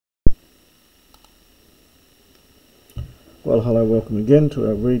Well, hello, welcome again to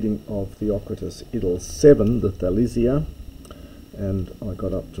our reading of Theocritus, Idyll 7, the Thalisia, and I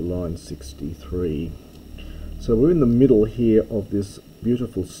got up to line 63. So we're in the middle here of this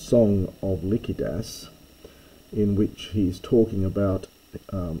beautiful song of Lykidas, in which he's talking about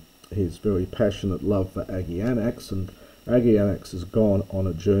his very passionate love for Agenanax, and Agenanax has gone on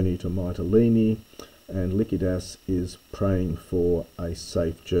a journey to Mytilene, and Lykidas is praying for a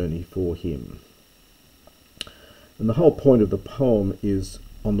safe journey for him. And the whole point of the poem is,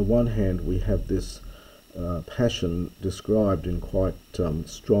 on the one hand, we have this passion described in quite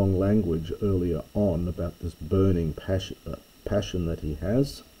strong language earlier on about this burning passion that he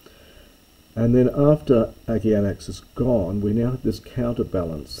has. And then after Agenanax is gone, we now have this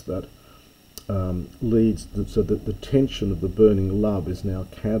counterbalance that leads, so that the tension of the burning love is now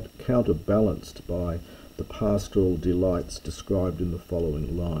counterbalanced by the pastoral delights described in the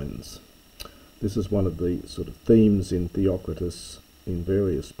following lines. This is one of the sort of themes in Theocritus in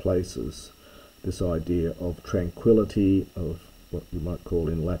various places, this idea of tranquility, of what you might call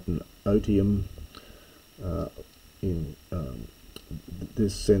in Latin otium,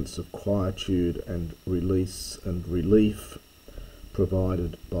 this sense of quietude and release and relief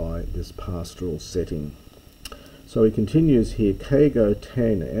provided by this pastoral setting. So he continues here, Kego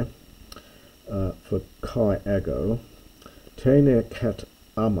tene, for kai ago, tene kat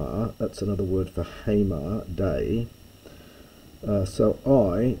ama, that's another word for Hamar, day. So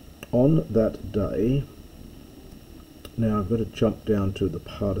I, on that day, now I've got to jump down to the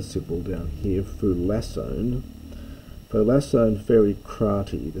participle down here, Fulasone. Fulasone feri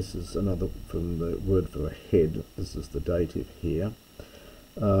krati, this is another from the word for a head, this is the dative here.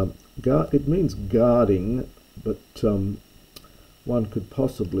 It means guarding, but one could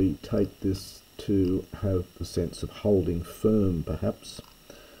possibly take this to have the sense of holding firm, perhaps.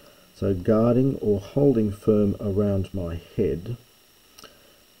 So guarding or holding firm around my head.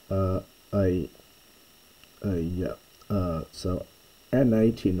 So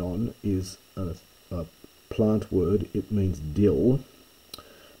anatinon is a plant word. It means dill,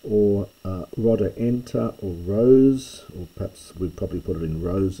 or rhodoenta or rose, or perhaps we'd probably put it in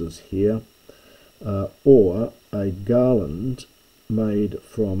roses here, or a garland made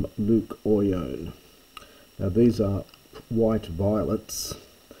from leukoion. Now these are white violets,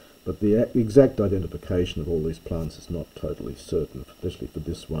 but the exact identification of all these plants is not totally certain, especially for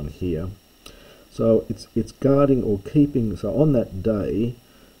this one here. So it's guarding or keeping, so on that day,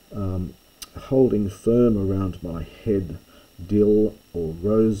 holding firm around my head dill or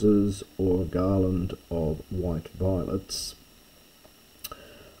roses or a garland of white violets.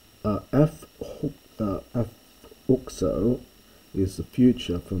 Afhuxo is the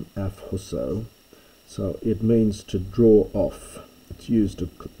future from afhuso, so it means to draw off. It's used to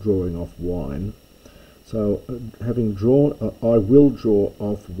drawing off wine. So having drawn, I will draw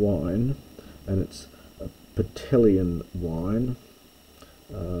off wine, and it's a Patelian wine,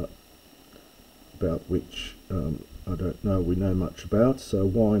 about which I don't know we know much about. So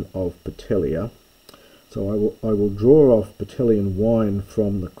wine of Patelia. So I will draw off Patelian wine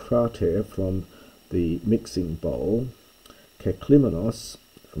from the crater, from the mixing bowl. Keklimenos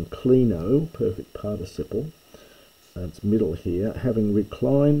from klino, perfect participle. It's middle here, having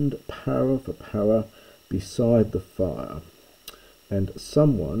reclined para for para beside the fire, and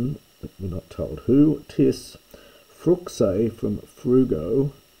someone, we're not told who, tis fruxe from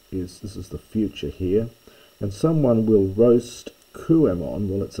frugo, this is the future here, and someone will roast kuemon,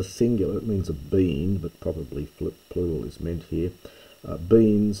 well it's a singular, it means a bean, but probably plural is meant here,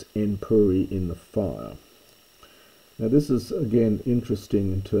 beans en puri in the fire. Now this is again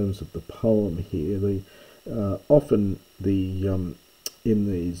interesting in terms of the poem here. Often in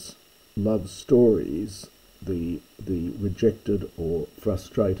these love stories, the rejected or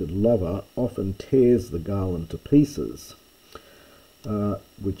frustrated lover often tears the garland to pieces,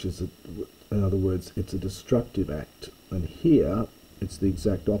 which is, in other words, it's a destructive act. And here, it's the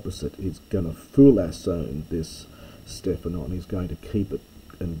exact opposite. He's going to fulasone this Stephanon. He's going to keep it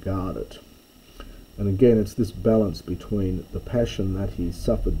and guard it. And again, it's this balance between the passion that he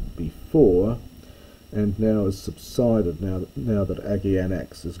suffered before and now has subsided, now that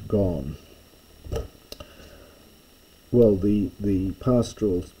Agenanax is gone. Well, the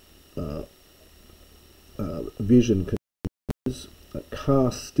pastoral vision continues. Ka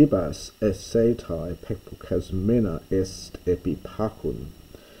stibas essetai pekpukasmena est epipakun.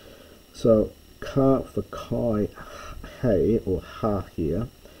 So ka for kai, hey, or ha here.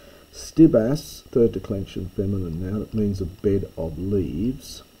 Stibas, third declension feminine noun, it means a bed of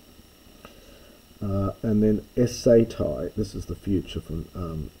leaves. And then essetai, this is the future from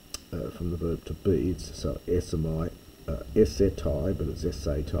the verb to be, so essamai, esetai, but it's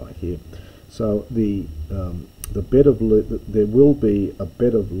esetai here. So the bed of there will be a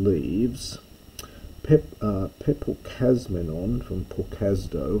bed of leaves. Pepokasmenon from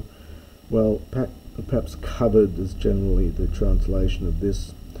Pokasdo. Well, perhaps covered is generally the translation of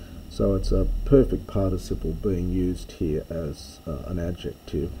this. So it's a perfect participle being used here as an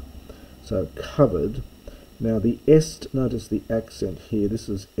adjective. So covered. Now the est, notice the accent here. This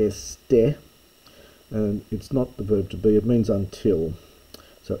is este, and it's not the verb to be. It means until.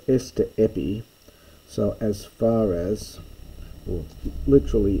 So este epi. So as far as, or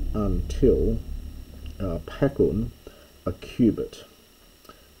literally until, pakun, a cubit.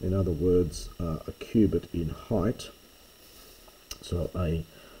 In other words, a cubit in height. So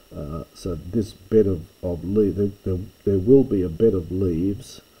so this bed of leaves, there will be a bed of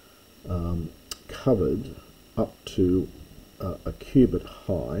leaves covered up to a cubit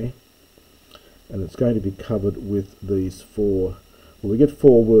high, and it's going to be covered with these four. Well, we get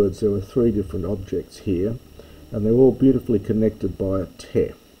four words. There are three different objects here, and they're all beautifully connected by a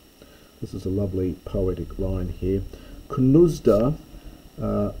te. This is a lovely poetic line here. Kunuzda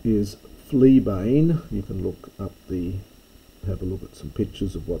is fleabane. You can have a look at some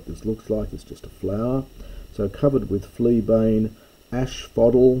pictures of what this looks like. It's just a flower. So covered with fleabane,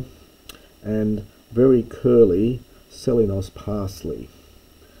 asphodel, and very curly Selinos parsley.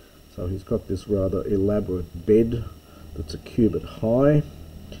 So he's got this rather elaborate bed that's a cubit high,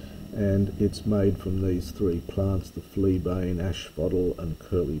 and it's made from these three plants, the fleabane, asphodel, and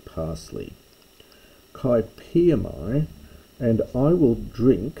curly parsley. Kai piamai, and I will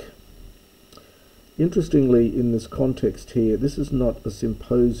drink. Interestingly, in this context here, this is not a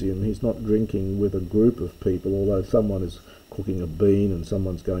symposium. He's not drinking with a group of people, although someone is cooking a bean and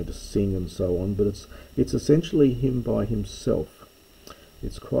someone's going to sing and so on, but it's essentially him by himself.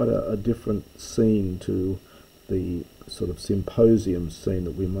 It's quite a different scene to the sort of symposium scene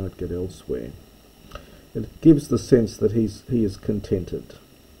that we might get elsewhere. It gives the sense that he is contented.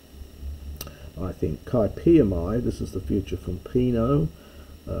 I think kai piamai, this is the future from Pino.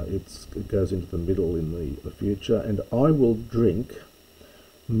 It goes into the middle in the future. And I will drink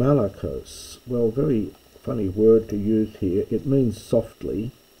malakos. Well, very funny word to use here. It means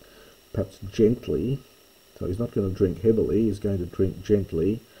softly, perhaps gently. So he's not going to drink heavily, he's going to drink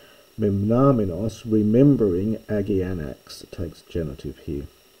gently. Memnamenos, remembering Agenanax. It takes genitive here.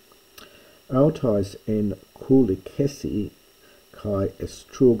 Autais en kulikesi kai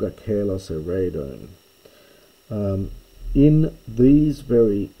estruga kalos eredon. In these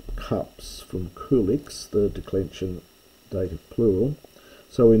very cups, from kulix, the declension dative plural,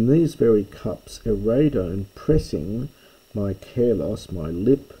 so in these very cups, eredon, pressing my kalos, my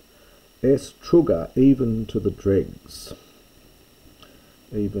lip, estruga, even to the dregs,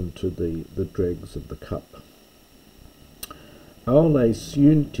 even to the dregs of the cup. Aule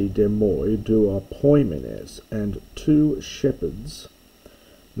sunti demoi duo poimenes, and two shepherds.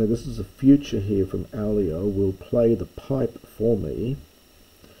 Now this is a future here from Aulio, will play the pipe for me.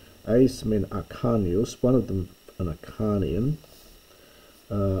 Ace men Arcanius, one of them an Arcanian,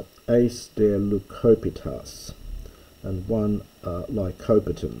 Ace der Lykopitas, and one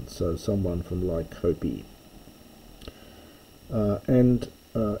Lycopitan, so someone from Lycopi. And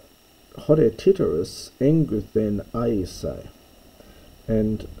Hode Tityrus enguthen aise,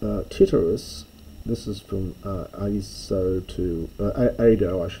 and Tityrus, this is from aiso to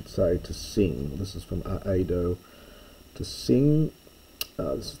aido, I should say, to sing. This is from aido, to sing.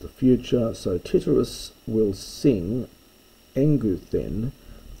 This is the future. So Tityrus will sing enguthen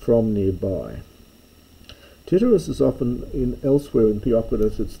from nearby. Tityrus is often elsewhere in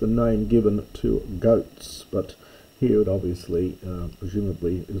Theocritus. It's the name given to goats, but here it obviously,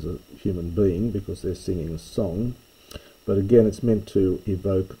 presumably, is a human being because they're singing a song. But again, it's meant to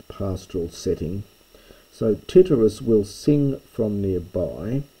evoke the pastoral setting. So Tityrus will sing from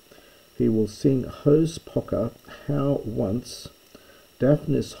nearby. He will sing Hos Poca, how once,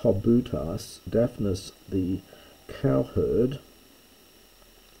 Daphnis hobutas, Daphnis the cowherd,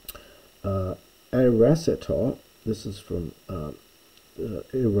 Eraseta, this is from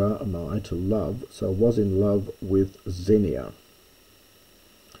Eramai, to love, so was in love with Xenia.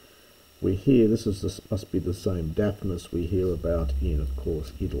 We hear, must be the same Daphnis we hear about in, of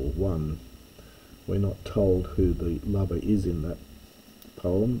course, Idyll 1. We're not told who the lover is in that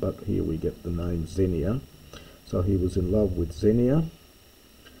poem, but here we get the name Xenia. So he was in love with Xenia.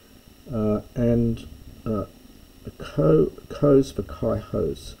 And Kos for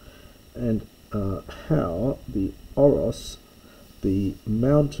Kaihos. And how the Oros, the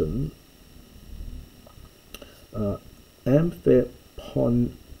mountain,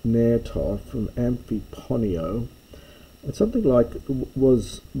 Amphiponerta from Amphiponio, And something like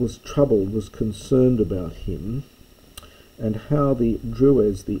was troubled, was concerned about him, and how the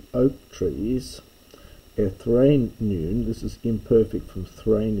drues, the oak trees, ethranun, this is imperfect from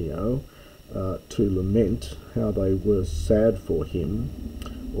thranio, to lament, how they were sad for him,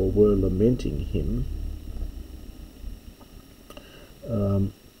 or were lamenting him.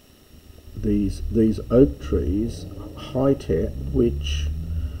 These oak trees, haite, which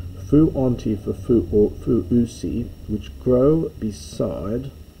fu onti for fu or fu usi, which grow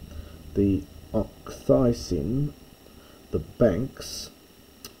beside the okthysin, the banks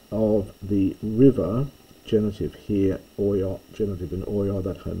of the river, genitive here, oio, genitive in oio,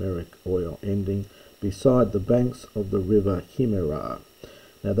 that Homeric oio ending, beside the banks of the river Himera.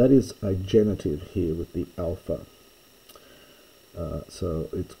 Now that is a genitive here with the alpha. So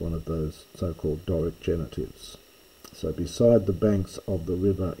it's one of those so-called Doric genitives. So beside the banks of the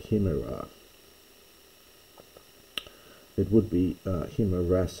river Himera. It would be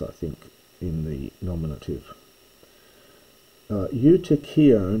Himeras, I think, in the nominative.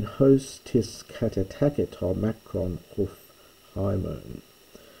 Eutychion hostis katataketo macron huf haimon.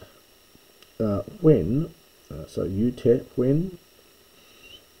 When, so eute, when,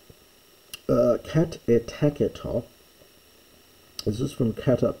 kat etaketo, this is from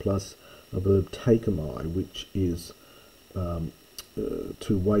kata plus a verb takemai, which is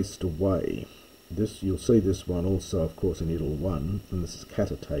to waste away. This, you'll see this one also, of course, in Idyll 1, and this is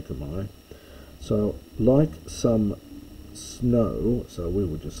kata takemai. So, like some snow, so we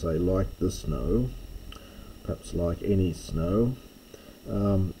would just say like the snow, perhaps like any snow.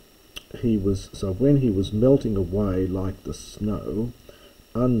 He was, so when he was melting away like the snow,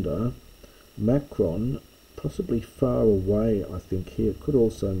 under macron, possibly far away, I think here, it could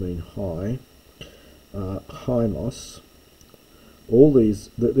also mean high, hymos. All these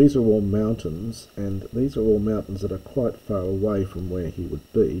are all mountains, and these are all mountains that are quite far away from where he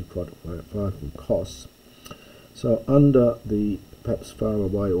would be, quite far from Kos. So under the perhaps far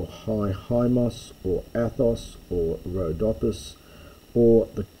away or high Hymos, or Athos, or Rhodopus, or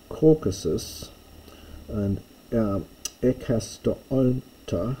the Caucasus, and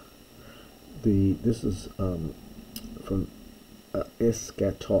Ekastoonta. This is from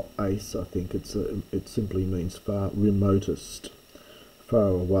Eskato Ace, I think. It simply means far remotest, far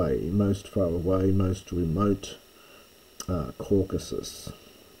away, most remote Caucasus.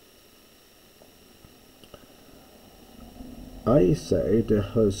 Aise de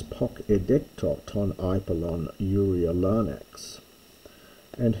hos poc edecto ton ipelon uria larnax.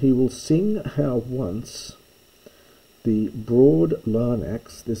 And he will sing how once the broad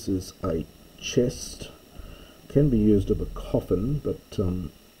larnax, this is a chest, can be used of a coffin, but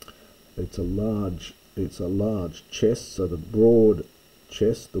it's a large chest. So the broad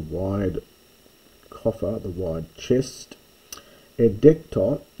chest, the wide coffer, the wide chest.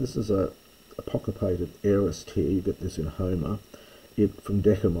 Edector, this is a apocryphated aorist here. You get this in Homer. It from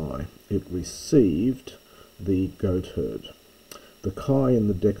Decami. It received the goatherd. The chi in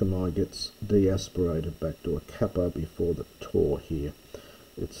the Decami gets deaspirated back to a kappa before the tor here.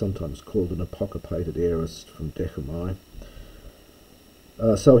 It's sometimes called an apocryphated aorist from Decami.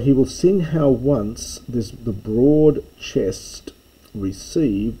 So he will sing how once the broad chest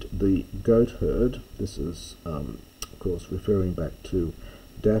received the goatherd. This is, of course, referring back to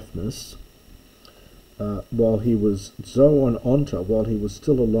Daphnis, while he was zoon onta, while he was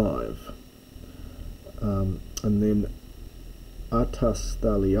still alive. And then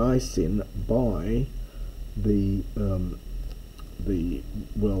atasthaliaisin, by the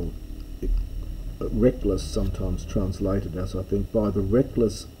reckless, sometimes translated as, I think, by the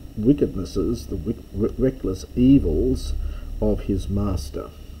reckless wickednesses, the reckless evils of his master.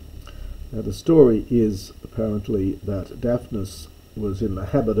 Now the story is apparently that Daphnis was in the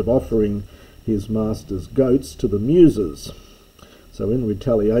habit of offering his master's goats to the Muses. So in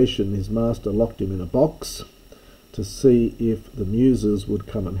retaliation, his master locked him in a box to see if the Muses would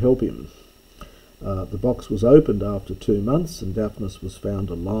come and help him. The box was opened after 2 months, and Daphnis was found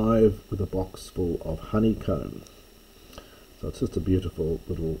alive with a box full of honeycomb. So it's just a beautiful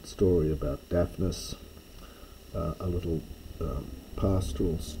little story about Daphnis, a little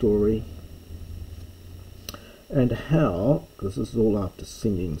pastoral story. And how, because this is all after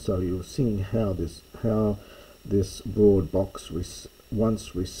singing, so you were singing how this broad box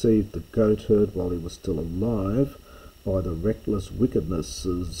once received the goatherd while he was still alive by the reckless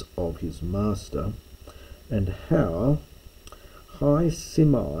wickednesses of his master, and how high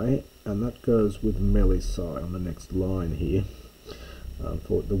simi, and that goes with melisai on the next line here.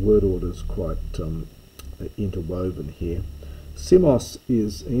 For the word order is quite interwoven here. Simos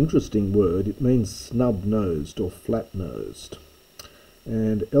is an interesting word. It means snub-nosed or flat-nosed.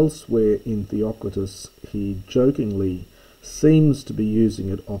 And elsewhere in Theocritus, he jokingly seems to be using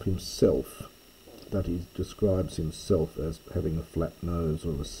it of himself, that he describes himself as having a flat nose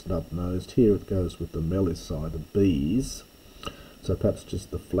or a snub-nosed. Here it goes with the melissae, the bees, so perhaps just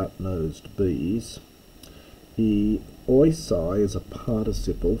the flat-nosed bees. Oisai is a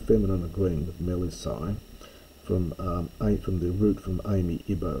participle, feminine agreeing with melissae, from the root from Amy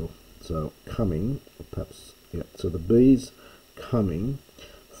Ibo, so coming, or perhaps, yeah, so the bees coming.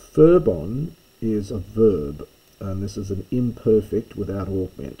 Furbon is a verb, and this is an imperfect without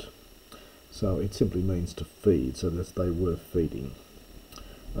augment, so it simply means to feed, so that they were feeding.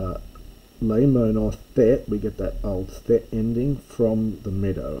 Leimonos thet, we get that old thet ending from the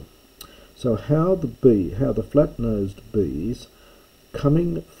meadow. So how the flat-nosed bees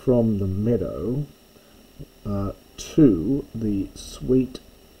coming from the meadow to the sweet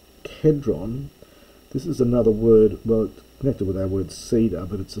kedron. This is another word, well, it's connected with our word cedar,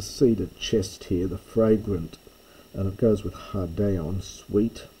 but it's a cedar chest here, the fragrant, and it goes with hardeon,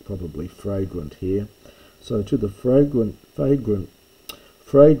 sweet, probably fragrant here. So to the fragrant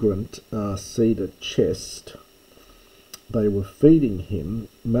cedar chest, they were feeding him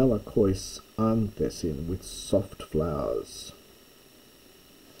malakois anthesin, with soft flowers.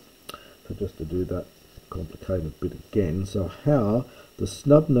 So just to do that complicated bit again, so how the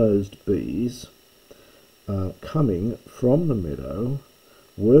snub-nosed bees coming from the meadow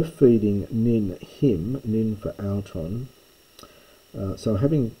were feeding nin for auton. So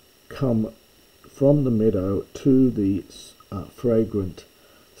having come from the meadow to the fragrant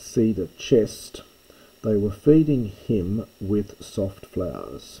cedar chest, they were feeding him with soft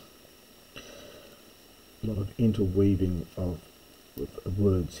flowers. A lot of interweaving of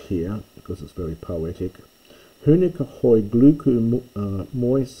words here, because it's very poetic. Hunica hoi glucu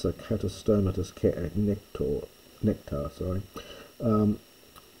moisa catastomatus ke nectar, sorry.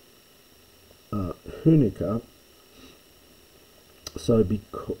 Hunica, so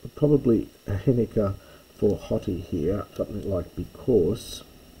probably a henica for hoti here, something like because.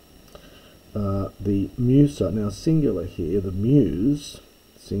 The musa, now singular here, the muse,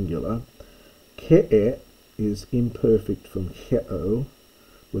 singular. Ke is imperfect from heo,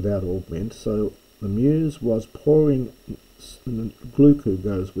 without augment, so the muse was pouring, glucu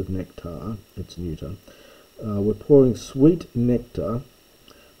goes with nectar, it's neuter. We're pouring sweet nectar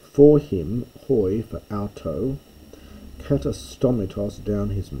for him, hoi for auto, katastomatos down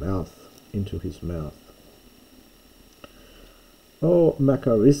his mouth, into his mouth. O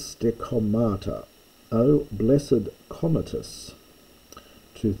Macariste Komata, O blessed Komatas,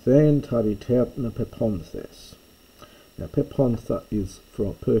 to then tariterpna peponthes. Now pepontha is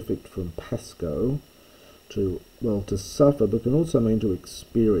perfect from pasco, to suffer, but can also mean to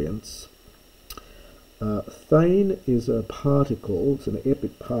experience. Thane is a particle, it's an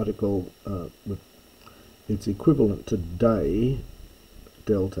epic particle, it's equivalent to day,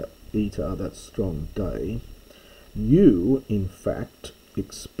 delta eta, that's strong day. You, in fact,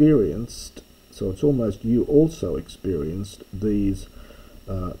 experienced, so it's almost you also experienced these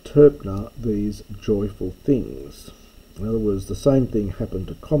terpna, these joyful things. In other words, the same thing happened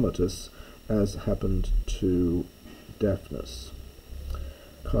to Komatas as happened to Daphnis.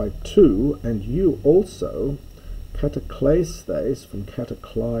 Kai 2, and you also, kataklestes from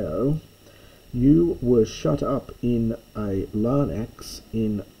kataklio, you were shut up in a larnax,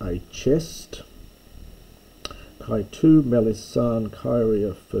 in a chest. Kai 2 melissan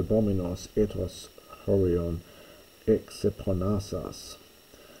kyria phobominos etos horion exeponasas.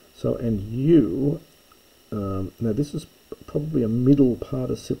 So, and you, now this is probably a middle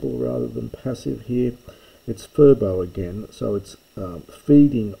participle rather than passive here. It's phobo again, so it's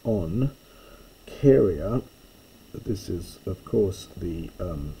feeding on carrier. This is, of course, the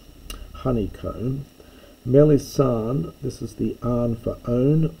honeycomb. Melissan, this is the an for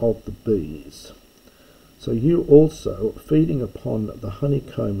own of the bees. So you also, feeding upon the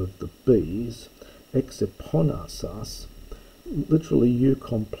honeycomb of the bees, exeponasas, literally you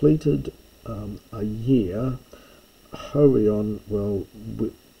completed a year, horion, well,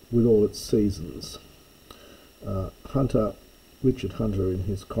 with all its seasons. Richard Hunter in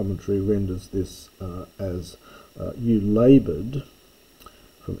his commentary renders this as you laboured,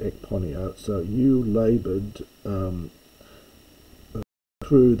 from ekponio, so you laboured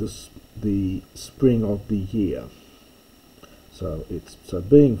through the spring of the year. So it's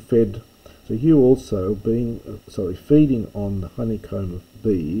being fed. So you also feeding on the honeycomb of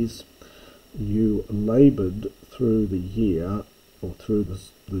bees, you laboured through the year, or through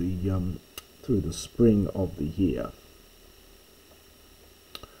the spring of the year.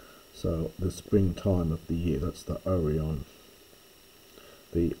 So the springtime of the year, that's the Orion,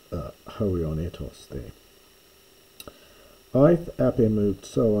 the Horionetos there. Aith apemuk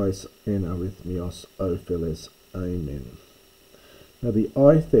sois en arithmios ophiles amen. Now the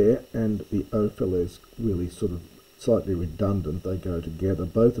aithe and the ophiles really sort of slightly redundant, they go together.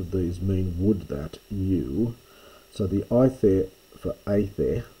 Both of these mean would that you. So the aithe for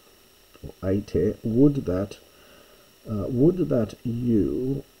aithe, or aite, would that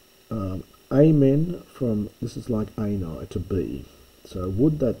you, amen from, this is like anai, to be. So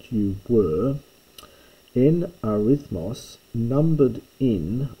would that you were en arithmos, numbered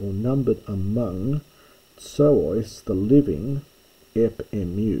in, or numbered among, zois, the living,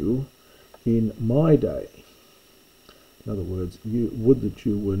 emu, in my day. In other words, you would that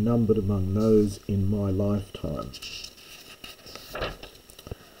you were numbered among those in my lifetime.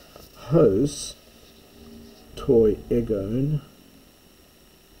 Hos toi egon,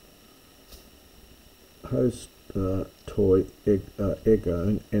 hos toi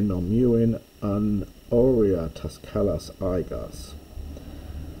egon enomuen an aurea tascalas aigas.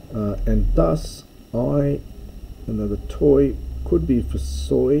 And thus I, the toi could be for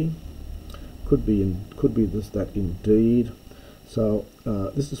soy, could be this, that indeed. So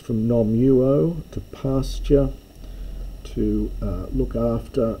this is from nomuo, to pasture, to look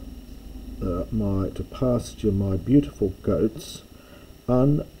after to pasture my beautiful goats.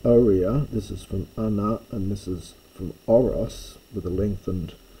 An aurea, this is from ana, and this is from oros with a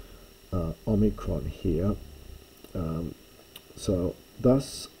lengthened omicron here. So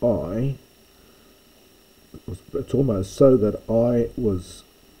thus it's almost so that I was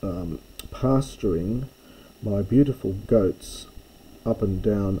pasturing my beautiful goats up and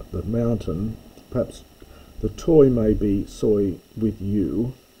down the mountain. Perhaps the toi may be soy with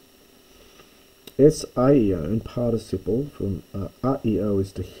you. Es aion, participle from aio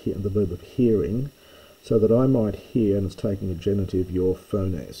is to hear, the verb of hearing, so that I might hear, and it's taking a genitive, your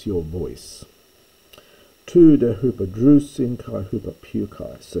phones, your voice. Tu de hupadrusin kai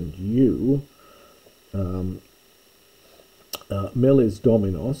hupapukais, and you, melis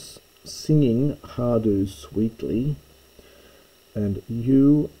dominos, singing hardu sweetly, and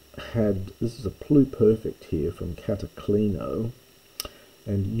you had, this is a pluperfect here from kataklino,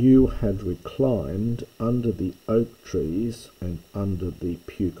 and you had reclined under the oak trees and under the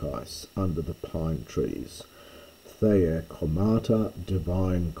pukais, under the pine trees. Thea komata,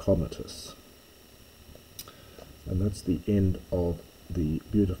 divine komatas. And that's the end of the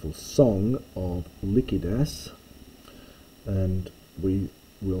beautiful song of Lykidas, and we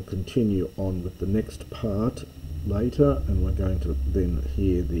will continue on with the next part later, and we're going to then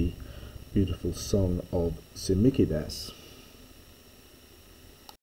hear the beautiful song of Lykidas.